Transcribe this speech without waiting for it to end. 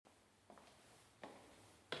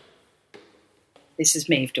This is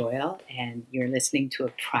Maeve Doyle, and you're listening to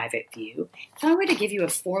A Private View. If I were to give you a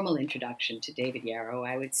formal introduction to David Yarrow,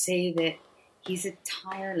 I would say that he's a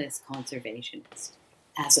tireless conservationist.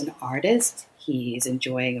 As an artist, he is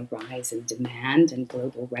enjoying a rise in demand and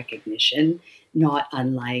global recognition, not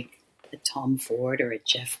unlike a Tom Ford or a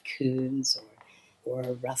Jeff Koons or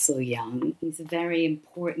a Russell Young. He's a very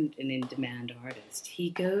important and in-demand artist.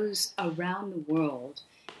 He goes around the world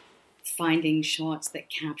finding shots that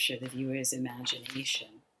capture the viewer's imagination.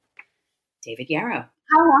 David Yarrow,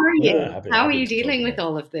 how are you? How are you dealing with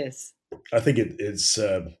all of this? I think it's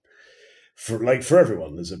for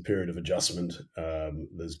everyone. There's a period of adjustment.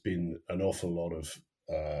 There's been an awful lot of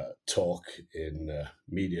talk in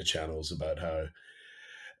media channels about how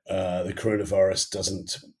the coronavirus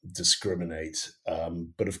doesn't discriminate,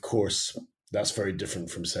 but of course that's very different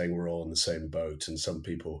from saying we're all in the same boat. And some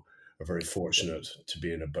people are very fortunate to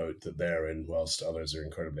be in a boat that they're in, whilst others are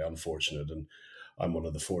incredibly unfortunate. And I'm one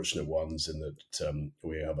of the fortunate ones in that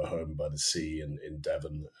we have a home by the sea in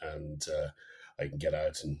Devon, and I can get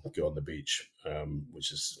out and go on the beach,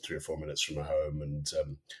 which is 3 or 4 minutes from my home. And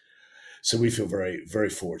so we feel very, very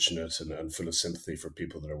fortunate and full of sympathy for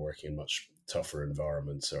people that are working in much tougher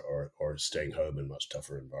environments or staying home in much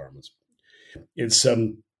tougher environments. It's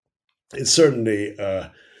certainly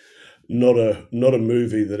not a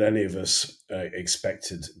movie that any of us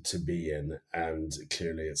expected to be in, and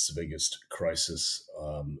clearly it's the biggest crisis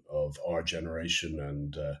of our generation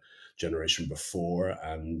and generation before,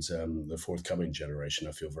 and the forthcoming generation.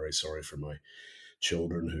 I feel very sorry for my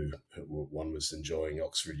children, who one was enjoying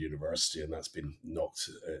Oxford University and that's been knocked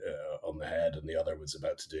on the head, and the other was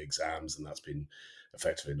about to do exams and that's been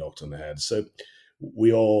effectively knocked on the head. So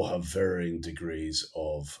we all have varying degrees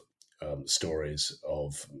of stories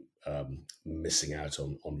of missing out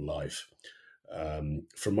on life.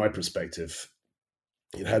 From my perspective,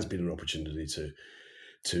 it has been an opportunity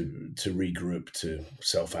to regroup, to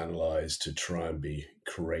self-analyze, to try and be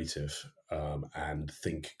creative and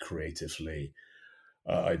think creatively.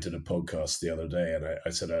 I did a podcast the other day, and I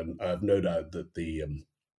said I have no doubt that the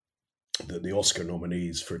Oscar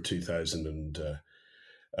nominees for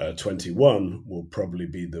 2021 will probably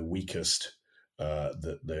be the weakest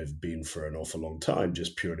that they've been for an awful long time,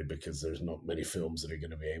 just purely because there's not many films that are going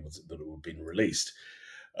to be that have been released.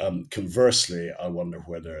 Conversely, I wonder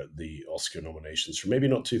whether the Oscar nominations for maybe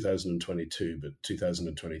not 2022, but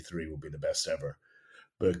 2023 will be the best ever,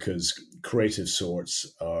 because creative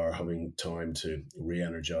sorts are having time to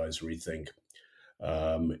re-energize, rethink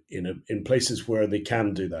in places where they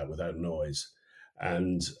can do that without noise.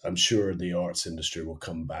 And I'm sure the arts industry will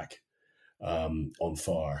come back on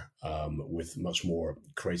fire with much more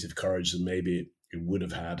creative courage than maybe it would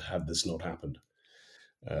have had this not happened.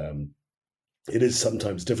 It is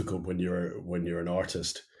sometimes difficult when you're an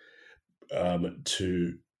artist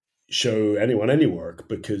to show anyone any work,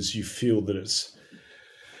 because you feel that it's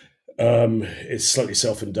slightly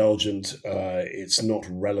self-indulgent, it's not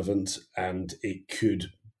relevant, and it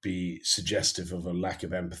could be suggestive of a lack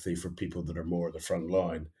of empathy for people that are more at the front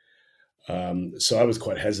line. So I was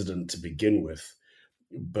quite hesitant to begin with,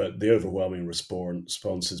 but the overwhelming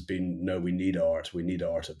response has been, no, we need art. We need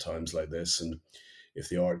art at times like this. And if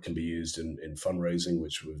the art can be used in fundraising,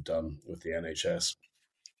 which we've done with the NHS.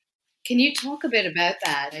 Can you talk a bit about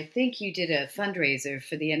that? I think you did a fundraiser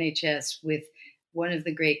for the NHS with one of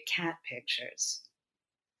the great cat pictures.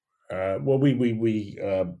 Well, we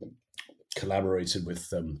collaborated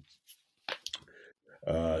with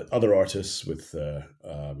other artists, with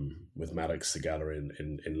Maddox, the gallery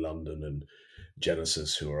in London, and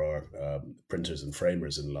Genesis, who are printers and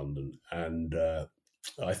framers in London. And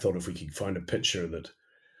I thought if we could find a picture that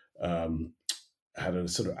had a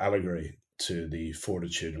sort of allegory to the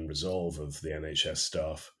fortitude and resolve of the NHS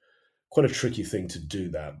staff. Quite a tricky thing to do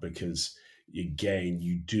that, because again,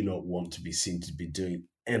 you do not want to be seen to be doing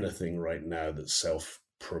anything right now that's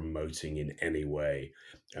self-promoting in any way.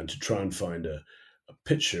 And to try and find a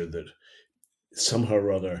picture that somehow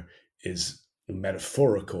or other is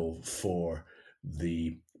metaphorical for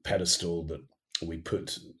the pedestal that we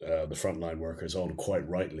put the frontline workers on, quite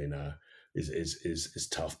rightly now, is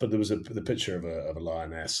tough. But there was the picture of a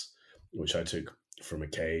lioness, which I took from a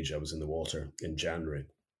cage. I was in the water in January.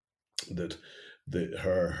 That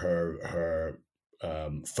her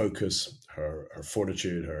focus, her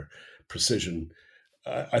fortitude, her precision.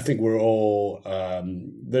 I think we're all,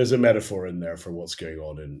 there's a metaphor in there for what's going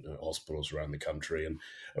on in hospitals around the country. And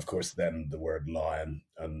of course, then the word lion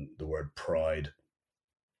and the word pride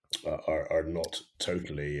are not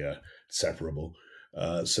totally separable.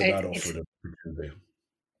 So that offered a opportunity.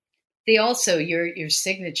 They also, your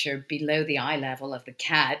signature below the eye level of the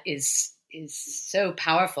cat is is so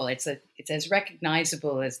powerful. It's as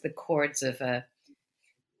recognizable as the chords of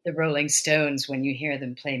the Rolling Stones when you hear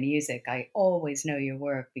them play music. I always know your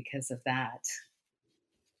work because of that.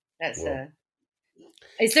 That's Well,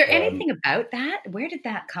 a. Is there um, anything about that? Where did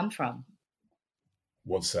that come from?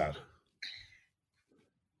 what's that?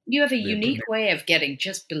 You have a The, unique way of getting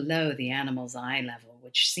just below the animal's eye level,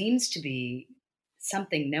 which seems to be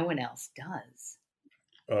something no one else does.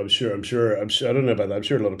 I'm sure. I don't know about that. I'm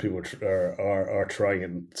sure a lot of people are trying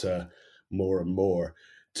it more and more.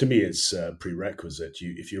 To me, it's a prerequisite.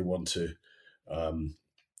 If you want to um,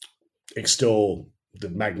 extol the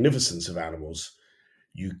magnificence of animals,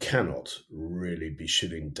 you cannot really be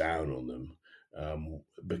shooting down on them,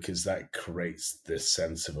 because that creates this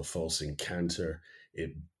sense of a false encounter.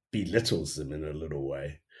 It belittles them in a little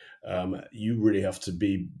way. You really have to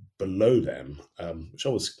be below them, which is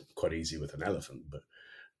always quite easy with an elephant, but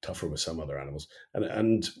tougher with some other animals.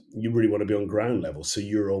 And you really want to be on ground level, so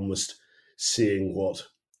you're almost seeing what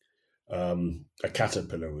a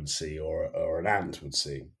caterpillar would see, or an ant would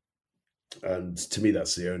see. And to me,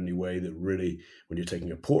 that's the only way that really, when you're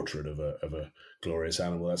taking a portrait of a glorious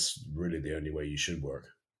animal, that's really the only way you should work,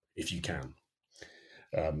 if you can.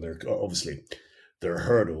 There obviously there are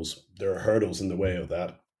hurdles. There are hurdles in the way of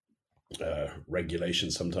that.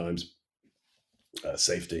 Regulation sometimes,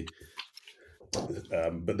 safety,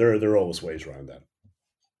 but there are always ways around that.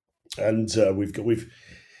 And we've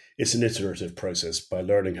it's an iterative process. By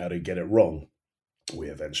learning how to get it wrong, we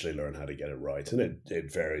eventually learn how to get it right, and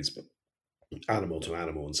it varies animal to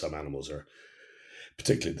animal. And some animals are,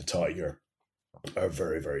 particularly the tiger, are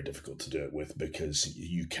very, very difficult to do it with, because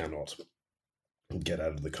you cannot get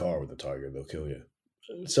out of the car with a tiger; they'll kill you.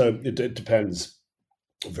 So it depends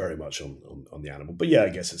very much on the animal. But yeah, I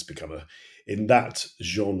guess it's become in that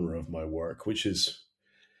genre of my work, which is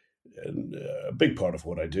a big part of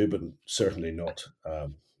what I do, but certainly not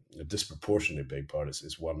a disproportionately big part.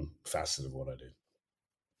 Is one facet of what I do.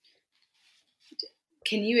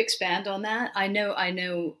 Can you expand on that? I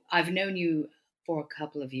know, I've known you for a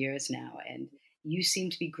couple of years now, and you seem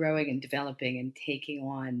to be growing and developing and taking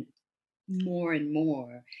on more and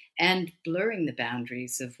more and blurring the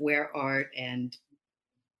boundaries of where art and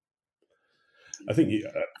I think you,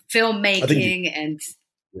 I think you, filmmaking and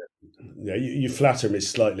yeah, you flatter me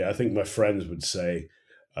slightly. I think my friends would say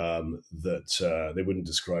that they wouldn't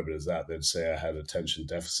describe it as that. They'd say I had attention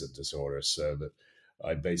deficit disorder, so that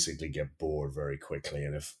I basically get bored very quickly.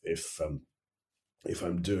 And if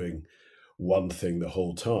I'm doing one thing the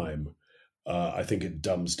whole time, I think it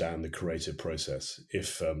dumbs down the creative process.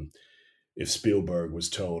 If Spielberg was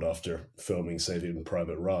told after filming Saving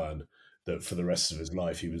Private Ryan that for the rest of his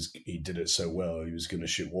life he did it so well he was going to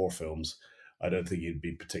shoot war films, I don't think he'd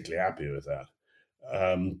be particularly happy with that.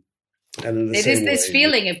 Um, and in the it is same this way,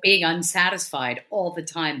 feeling of being unsatisfied all the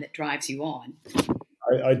time that drives you on.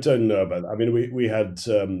 I don't know about that. I mean, we had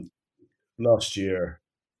last year.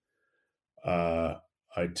 Uh,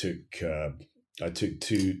 I took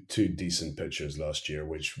two decent pictures last year,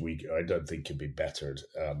 which we I don't think can be bettered.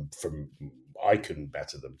 From I couldn't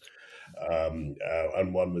better them,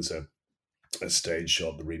 and one was a stage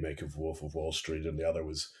shot, the remake of Wolf of Wall Street, and the other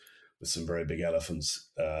was with some very big elephants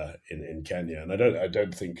in Kenya. And I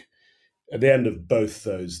don't think at the end of both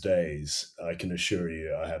those days, I can assure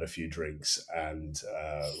you, I had a few drinks and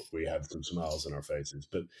we had some smiles on our faces.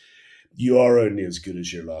 But you are only as good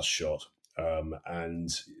as your last shot. And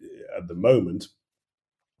at the moment,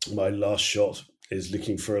 my last shot is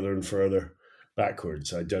looking further and further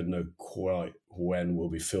backwards. I don't know quite when we'll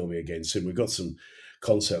be filming again soon. We've got some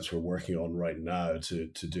concepts we're working on right now to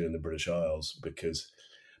do in the British Isles, because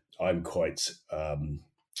I'm quite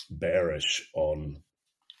bearish on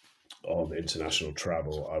international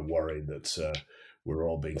travel. I worry that we're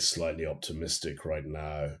all being slightly optimistic right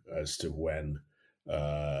now as to when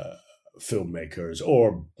uh, filmmakers,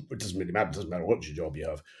 or it doesn't really matter. It doesn't matter what your job you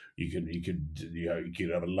have. You could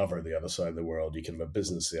have a lover the other side of the world. You can have a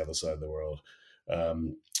business the other side of the world.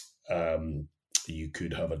 Um, um, you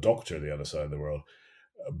could have a doctor the other side of the world.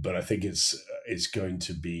 But I think it's going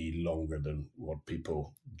to be longer than what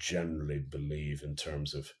people generally believe in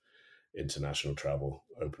terms of international travel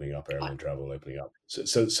opening up, airline travel opening up. So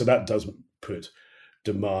that does put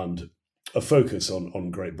demand, a focus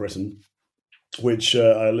on Great Britain, which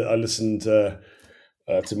I listened to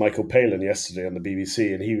Michael Palin yesterday on the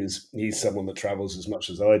BBC, and he's someone that travels as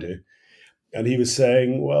much as I do, and he was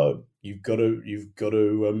saying, well, you've got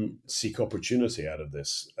to seek opportunity out of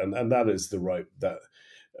this, and that is the right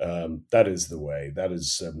that is the way. That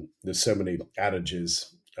is there's so many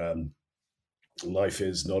adages. Life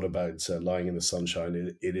is not about lying in the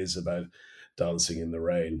sunshine. It is about dancing in the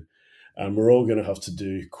rain. and we're all going to have to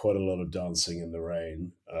do quite a lot of dancing in the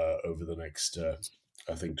rain over the next,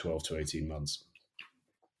 I think, 12 to 18 months.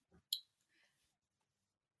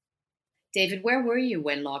 David, where were you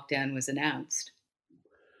when lockdown was announced?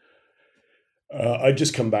 I'd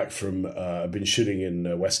just come back from, I've been shooting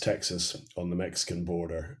in West Texas on the Mexican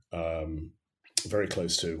border, very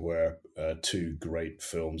close to where two great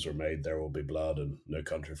films were made, There Will Be Blood and No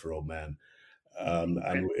Country for Old Men. And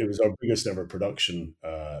it was our biggest ever production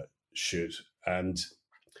shoot. And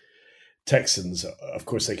Texans, of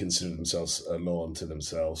course, they consider themselves a law unto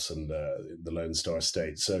themselves and the Lone Star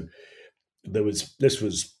State. So this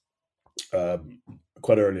was um,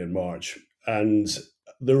 quite early in March, and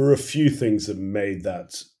there were a few things that made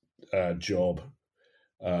that job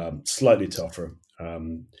slightly tougher.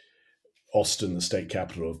 Austin, the state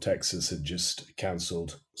capital of Texas, had just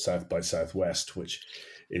cancelled South by Southwest, which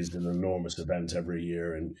is an enormous event every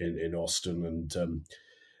year in Austin, and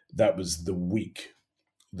that was the week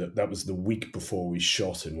that was the week before we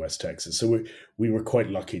shot in West Texas. So we were quite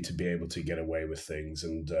lucky to be able to get away with things.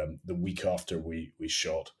 And the week after we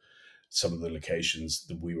shot, some of the locations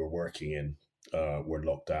that we were working in were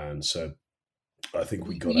locked down. So I think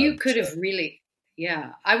we got You out. could have really,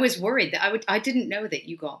 yeah. I was worried that I didn't know that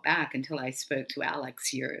you got back until I spoke to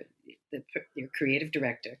Alex, your creative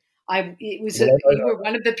director. Well, You were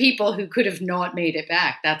one of the people who could have not made it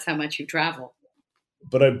back. That's how much you travel.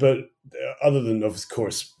 but other than of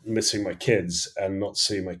course missing my kids and not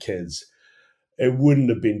seeing my kids, it wouldn't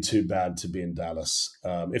have been too bad to be in Dallas.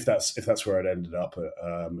 If that's where I'd ended up,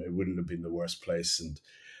 it wouldn't have been the worst place. And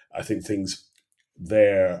I think things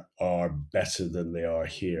there are better than they are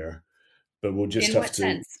here. But we'll just In have what to,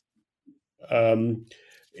 sense? um,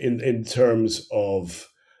 in terms of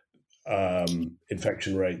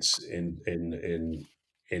infection rates in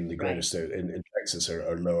the greater Right. state in Texas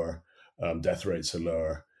are lower, death rates are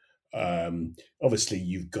lower. Obviously,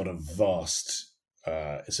 you've got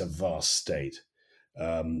it's a vast state,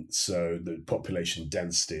 so the population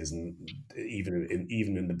density isn't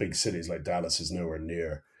even in the big cities like Dallas is nowhere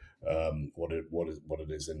near what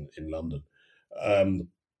it is in London. Um,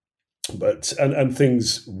 but and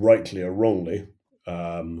things rightly or wrongly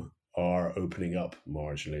are opening up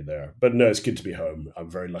marginally there. But no, it's good to be home. I'm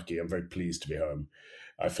very lucky. I'm very pleased to be home.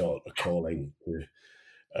 I felt a calling to,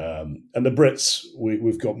 and the Brits,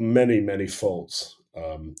 we've got many faults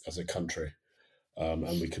as a country, and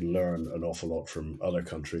we can learn an awful lot from other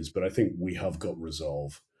countries. But I think we have got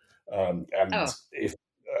resolve, and Oh, if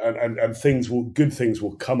and good things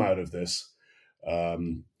will come out of this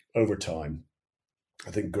um, over time.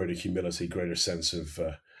 I think greater humility, greater sense of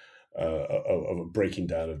a breaking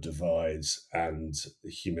down of divides and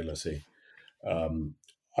humility. Um,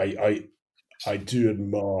 I, I do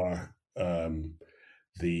admire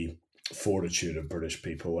the fortitude of British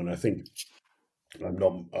people, and I think I'm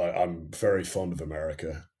not. I'm very fond of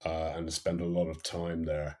America and spend a lot of time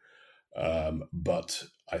there. But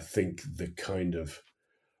I think the kind of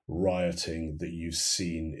rioting that you've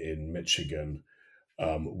seen in Michigan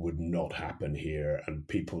would not happen here, and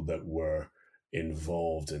people that were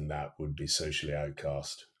involved in that would be socially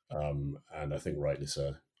outcast, and I think rightly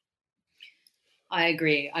so. I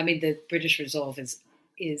agree. I mean, the British resolve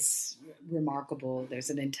is remarkable. There's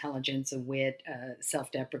an intelligence, a wit,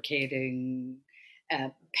 self-deprecating,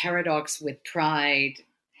 paradox with pride.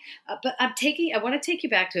 But I want to take you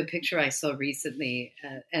back to a picture I saw recently,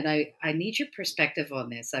 and I need your perspective on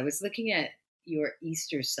this. I was looking at your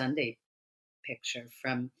Easter Sunday picture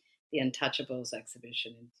from the Untouchables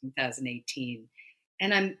exhibition in 2018,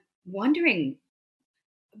 and I'm wondering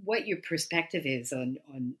what your perspective is on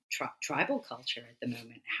tribal culture at the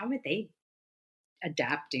moment. How are they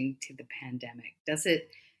adapting to the pandemic? Does it?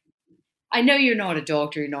 I know you're not a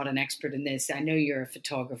doctor, you're not an expert in this. I know you're a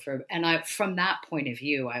photographer, and from that point of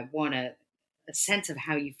view, I want a sense of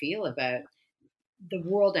how you feel about the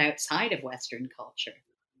world outside of Western culture,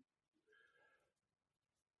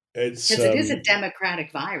 It's because it is a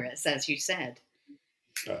democratic virus, as you said.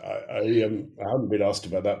 I haven't been asked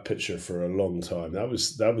about that picture for a long time. That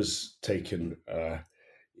was taken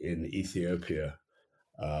in Ethiopia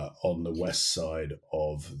on the west side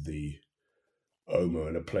of the Omo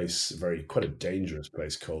in a place quite a dangerous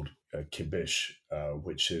place called Kibish,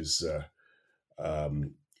 which is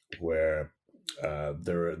um, where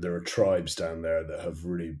there are tribes down there that have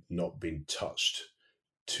really not been touched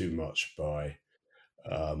too much by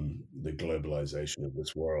the globalization of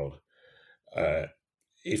this world. Uh,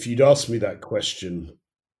 if you'd asked me that question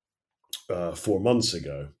 4 months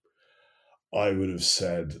ago, I would have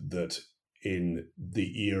said that in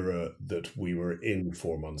the era that we were in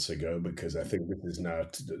 4 months ago, because I think this is now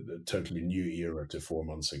a totally new era to 4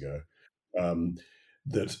 months ago. um,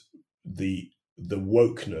 that the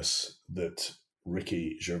wokeness that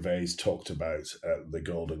Ricky Gervais talked about at the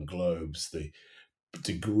Golden Globes, the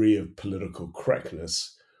degree of political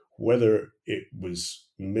correctness, whether it was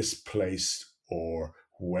misplaced or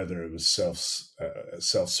whether it was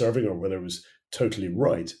self-serving or whether it was totally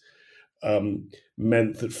right,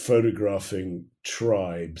 meant that photographing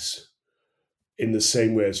tribes in the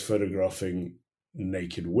same way as photographing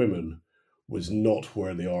naked women was not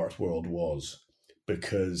where the art world was,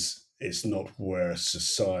 because it's not where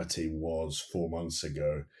society was 4 months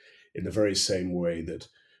ago, in the very same way that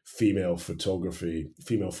female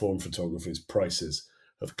form photography's prices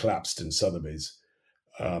have collapsed in Sotheby's.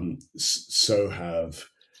 So have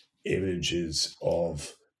images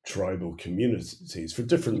of tribal communities for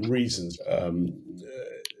different reasons.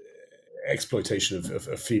 Exploitation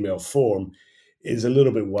of female form is a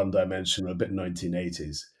little bit one dimensional, a bit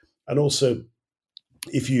 1980s. And also,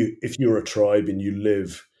 if you're a tribe and you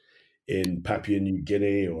live in Papua New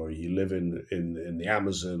Guinea, or you live in the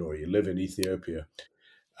Amazon, or you live in Ethiopia,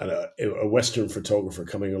 and a Western photographer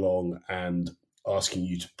coming along and asking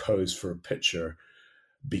you to pose for a picture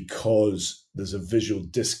because there's a visual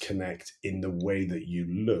disconnect in the way that you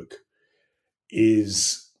look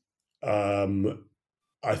is,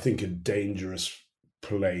 I think, a dangerous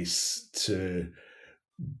place to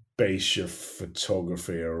base your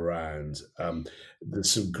photography around.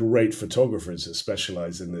 There's some great photographers that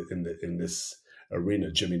specialize in this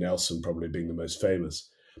arena. Jimmy Nelson probably being the most famous,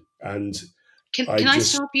 and Can I I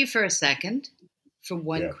just stop you for a second, for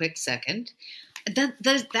one yeah. quick second?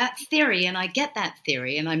 That theory, and I get that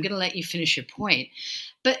theory, and I'm going to let you finish your point.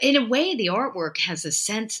 But in a way, the artwork has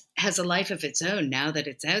a life of its own now that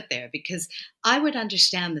it's out there, because I would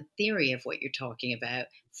understand the theory of what you're talking about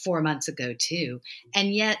 4 months ago too.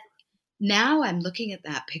 And yet now I'm looking at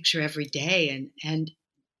that picture every day, and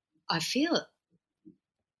I feel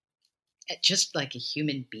just like a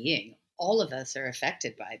human being. All of us are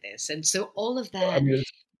affected by this. And so all of I that mean,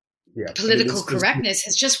 yeah. I mean, political correctness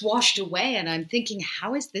has just washed away. And I'm thinking,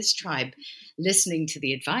 how is this tribe listening to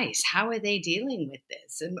the advice? How are they dealing with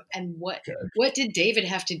this? And what did David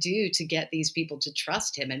have to do to get these people to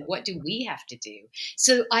trust him? And what do we have to do?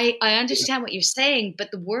 So I understand what you're saying,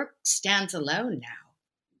 but the work stands alone now.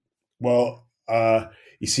 Well,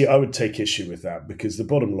 you see, I would take issue with that, because the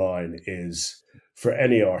bottom line is, for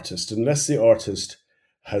any artist, unless the artist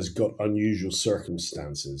has got unusual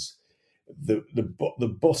circumstances,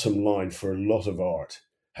 the bottom line for a lot of art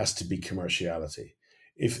has to be commerciality.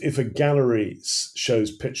 If a gallery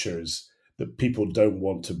shows pictures that people don't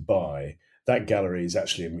want to buy, that gallery is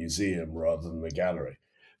actually a museum rather than a gallery.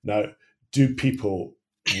 Now, do people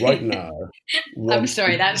right now I'm want,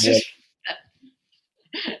 sorry, that's want just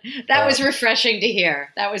that uh, was refreshing to hear.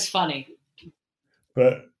 That was funny.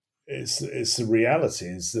 but it's the reality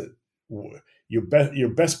is that your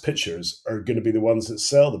best pictures are going to be the ones that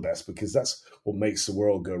sell the best, because that's what makes the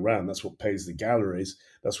world go round. That's what pays the galleries.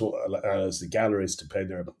 That's what allows the galleries to pay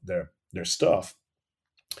their stuff,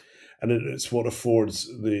 and it's what affords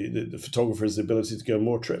the photographers the ability to go on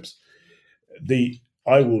more trips. The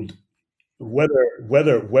I would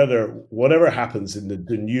whether whatever happens in the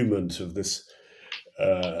denouement of this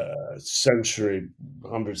century,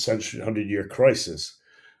 100 year crisis,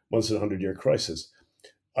 once in a 100 year crisis,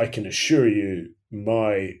 I can assure you,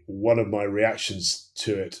 my one of my reactions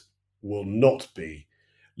to it will not be,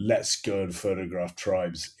 let's go and photograph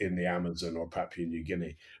tribes in the Amazon or Papua New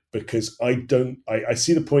Guinea, because I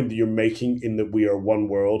see the point that you're making, in that we are one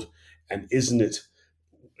world, and isn't it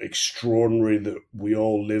extraordinary that we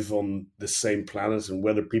all live on the same planet, and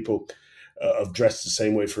whether people have dressed the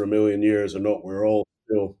same way for a million years or not, we're all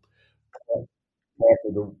still part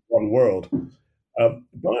of the one world. By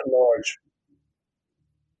and large,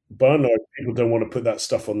 people don't want to put that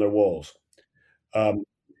stuff on their walls. Um,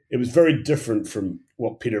 it was very different from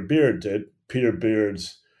what Peter Beard did. Peter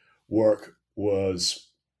Beard's work was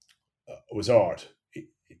art.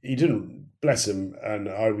 He didn't, bless him, and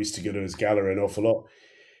I used to go to his gallery an awful lot.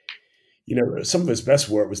 You know, some of his best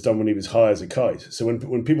work was done when he was high as a kite. So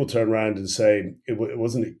when people turn around and say it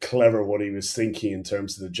wasn't clever what he was thinking in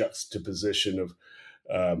terms of the juxtaposition of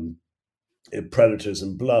um, predators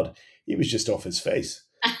and blood, he was just off his face.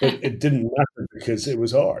 But it didn't matter, because it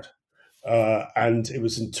was art, and it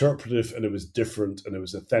was interpretive, and it was different, and it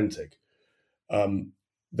was authentic. Um,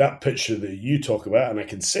 that picture that you talk about, and I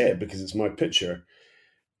can say it because it's my picture.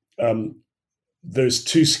 Um, there's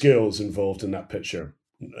two skills involved in that picture.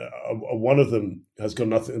 One of them has got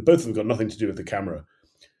nothing. Both of them got nothing to do with the camera.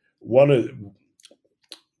 One is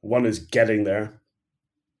one is getting there,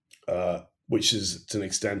 which is to an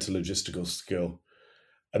extent a logistical skill,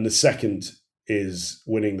 and the second is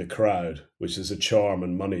winning the crowd, which is a charm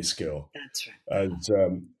and money skill. That's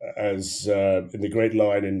right. As in the great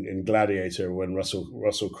line in Gladiator, when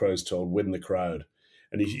Russell Crowe's told, "Win the crowd,"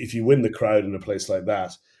 and if you win the crowd in a place like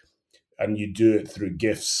that, and you do it through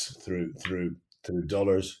gifts, through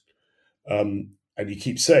dollars, and you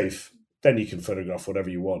keep safe, then you can photograph whatever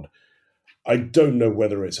you want. I don't know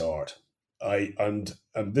whether it's art. And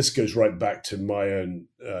this goes right back to my own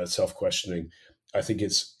self questioning. I think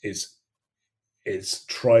it's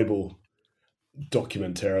tribal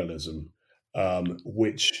documentarianism,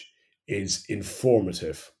 which is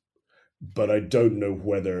informative, but I don't know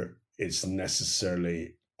whether it's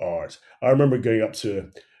necessarily art. I remember going up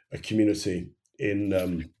to a community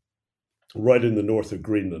in right in the north of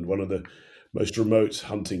Greenland, one of the most remote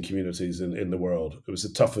hunting communities in the world. It was the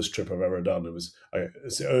toughest trip I've ever done.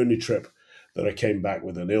 It's the only trip that I came back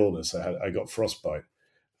with an illness. I got frostbite,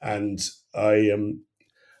 and I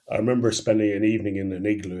remember spending an evening in an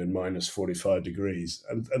igloo in minus 45 degrees,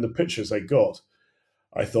 and the pictures I got,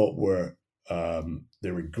 I thought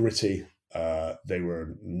they were gritty, they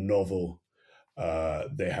were novel,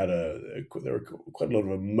 there were quite a lot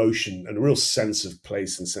of emotion and a real sense of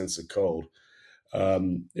place and sense of cold.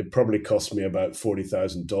 It probably cost me about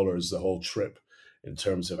 $40,000 the whole trip in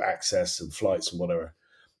terms of access and flights and whatever.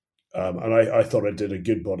 And I thought I did a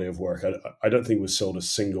good body of work. I don't think we sold a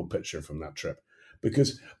single picture from that trip,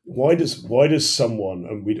 because why does someone,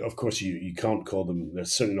 and we of course you can't call them, they're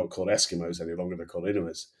certainly not called Eskimos any longer, they're called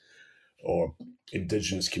Inuits or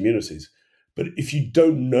indigenous communities. But if you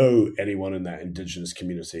don't know anyone in that indigenous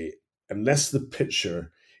community, unless the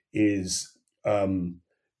picture is the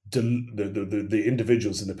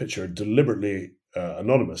individuals in the picture are deliberately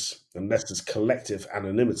anonymous, unless there's collective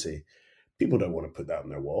anonymity, people don't want to put that on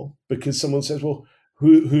their wall, because someone says, "Well,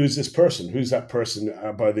 who is this person? Who's that person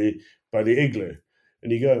by the igloo?"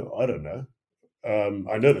 And you go, "I don't know.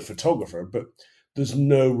 I know the photographer, but there's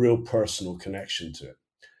no real personal connection to it."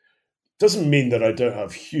 Doesn't mean that I don't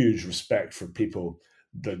have huge respect for people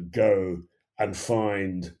that go and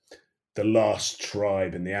find the last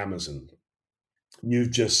tribe in the Amazon.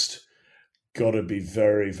 You've just got to be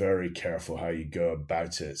very, very careful how you go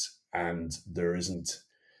about it. And there isn't,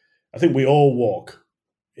 I think we all walk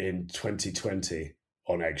in 2020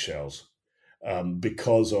 on eggshells,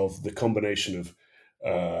 because of the combination of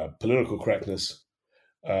political correctness.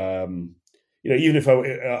 Even if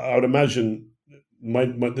I would imagine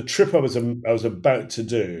the trip I was about to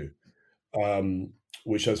do,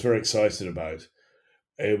 which I was very excited about.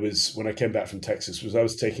 It was when I came back from Texas. Was I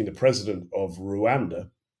was taking the president of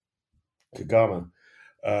Rwanda, Kagame,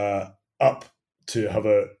 up to have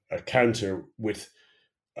a counter with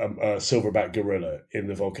a silverback gorilla in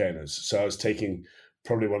the volcanoes. So I was taking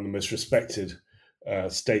probably one of the most respected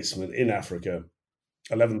statesmen in Africa,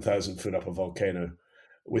 11,000 foot up a volcano,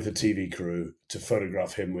 with a TV crew to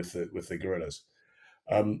photograph him with the gorillas.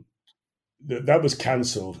 That was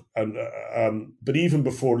cancelled, and but even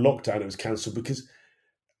before lockdown, it was cancelled because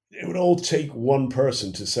it would all take one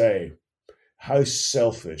person to say how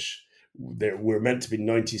selfish. We're meant to be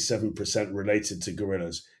 97% related to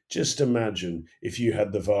gorillas. Just imagine if you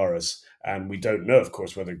had the virus, and we don't know, of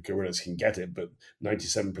course, whether gorillas can get it, but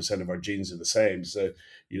 97% of our genes are the same. So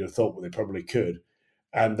you'd have thought, well, they probably could.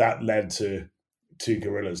 And that led to two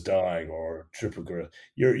gorillas dying or triple gorilla.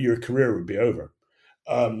 Your career would be over.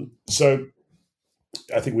 So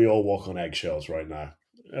I think we all walk on eggshells right now.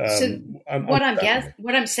 So what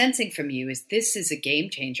I'm sensing from you is this is a game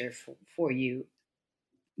changer for you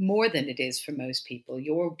more than it is for most people.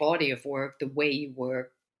 Your body of work, the way you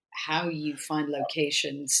work, how you find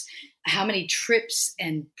locations, how many trips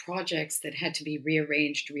and projects that had to be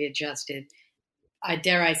rearranged, readjusted,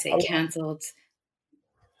 dare I say, cancelled.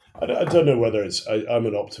 I don't know whether I'm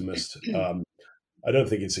an optimist. I don't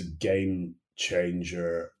think it's a game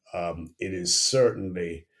changer. It is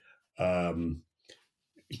certainly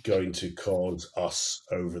going to cause us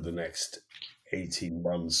over the next 18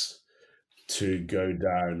 months to go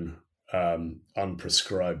down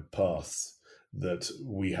unprescribed paths that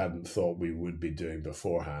we hadn't thought we would be doing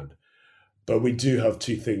beforehand. But we do have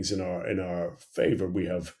two things in our favor. We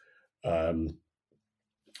have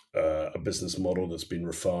a business model that's been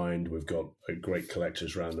refined. We've got great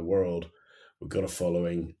collectors around the world. We've got a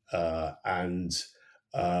following, and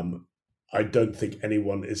I don't think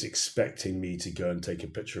anyone is expecting me to go and take a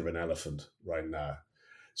picture of an elephant right now.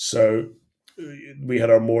 So we had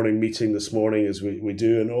our morning meeting this morning, as we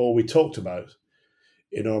do, and all we talked about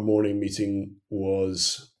in our morning meeting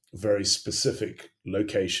was very specific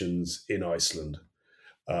locations in Iceland,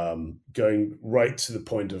 going right to the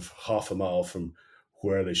point of half a mile from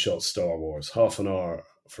where they shot Star Wars, half an hour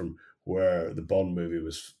from where the Bond movie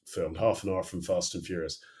was filmed, half an hour from Fast and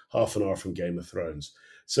Furious, half an hour from Game of Thrones.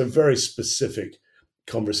 So very specific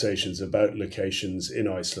conversations about locations in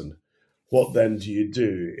Iceland. What then do you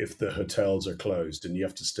do if the hotels are closed and you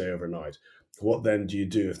have to stay overnight? What then do you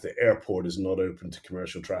do if the airport is not open to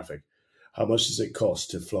commercial traffic? How much does it cost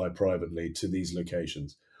to fly privately to these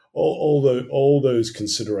locations? All those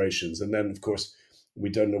considerations. And then, of course, we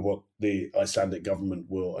don't know what the Icelandic government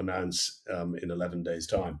will announce in 11 days'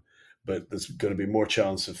 time. But there's going to be more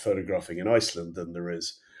chance of photographing in Iceland than there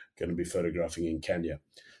is going to be photographing in Kenya.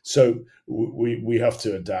 So we have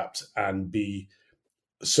to adapt and be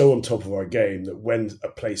so on top of our game that when a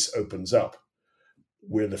place opens up,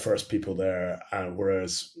 we're the first people there, and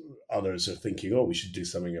whereas others are thinking, "Oh, we should do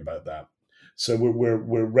something about that." So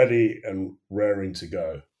we're ready and raring to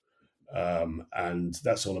go, and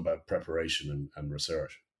that's all about preparation and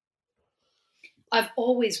research. I've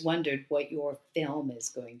always wondered what your film is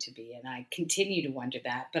going to be, and I continue to wonder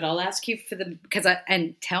that. But I'll ask you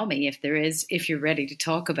and tell me if you're ready to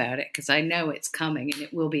talk about it, because I know it's coming and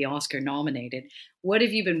it will be Oscar nominated. What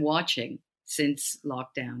have you been watching since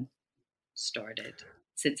lockdown started?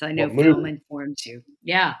 Since I know film informs you,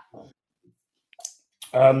 yeah.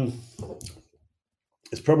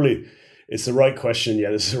 It's the right question.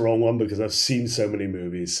 Yeah, this is the wrong one because I've seen so many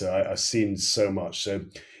movies. So I've seen so much. So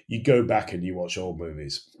you go back and you watch old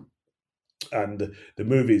movies, and the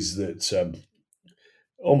movies that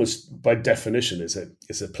almost by definition is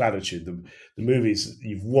a platitude. The movies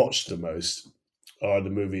you've watched the most are the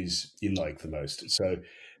movies you like the most. So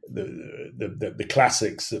the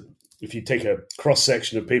classics that if you take a cross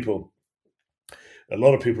section of people, a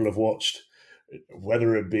lot of people have watched,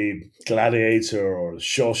 whether it be Gladiator or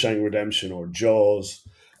Shawshank Redemption or Jaws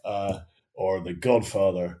or The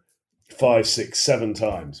Godfather, 5, 6, 7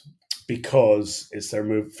 times because it's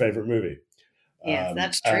their favorite movie. Yes,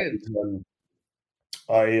 that's true. And,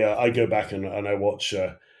 I go back and I watch,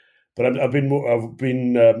 but I've been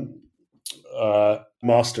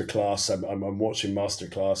Masterclass. I'm watching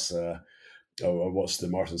Masterclass. I watched the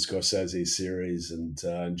Martin Scorsese series and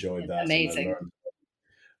enjoyed that. Amazing. And I learned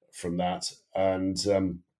from that. And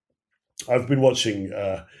I've been watching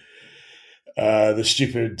the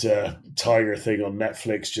stupid Tiger thing on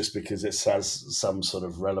Netflix just because it has some sort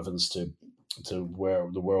of relevance to where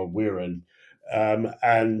the world we're in.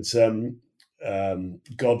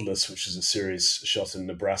 Godless, which is a series shot in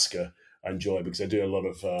Nebraska, I enjoy because I do a lot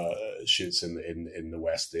of shoots in the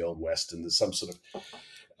West, the Old West, and there's some sort of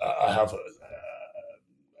I have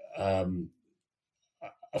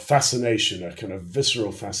a fascination, a kind of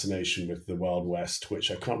visceral fascination with the Wild West, which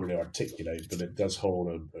I can't really articulate, but it does hold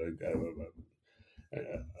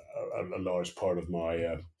a large part of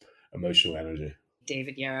my emotional energy.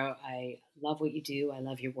 David Yarrow, I love what you do. I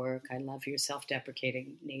love your work. I love your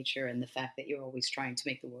self-deprecating nature and the fact that you're always trying to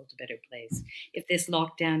make the world a better place. If this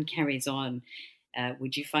lockdown carries on,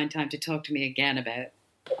 would you find time to talk to me again about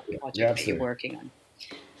the project that you're working on?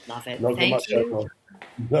 Love it. Thank you.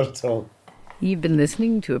 Not at all. You've been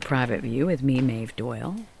listening to A Private View with me, Maeve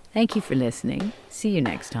Doyle. Thank you for listening. See you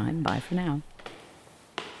next time. Bye for now.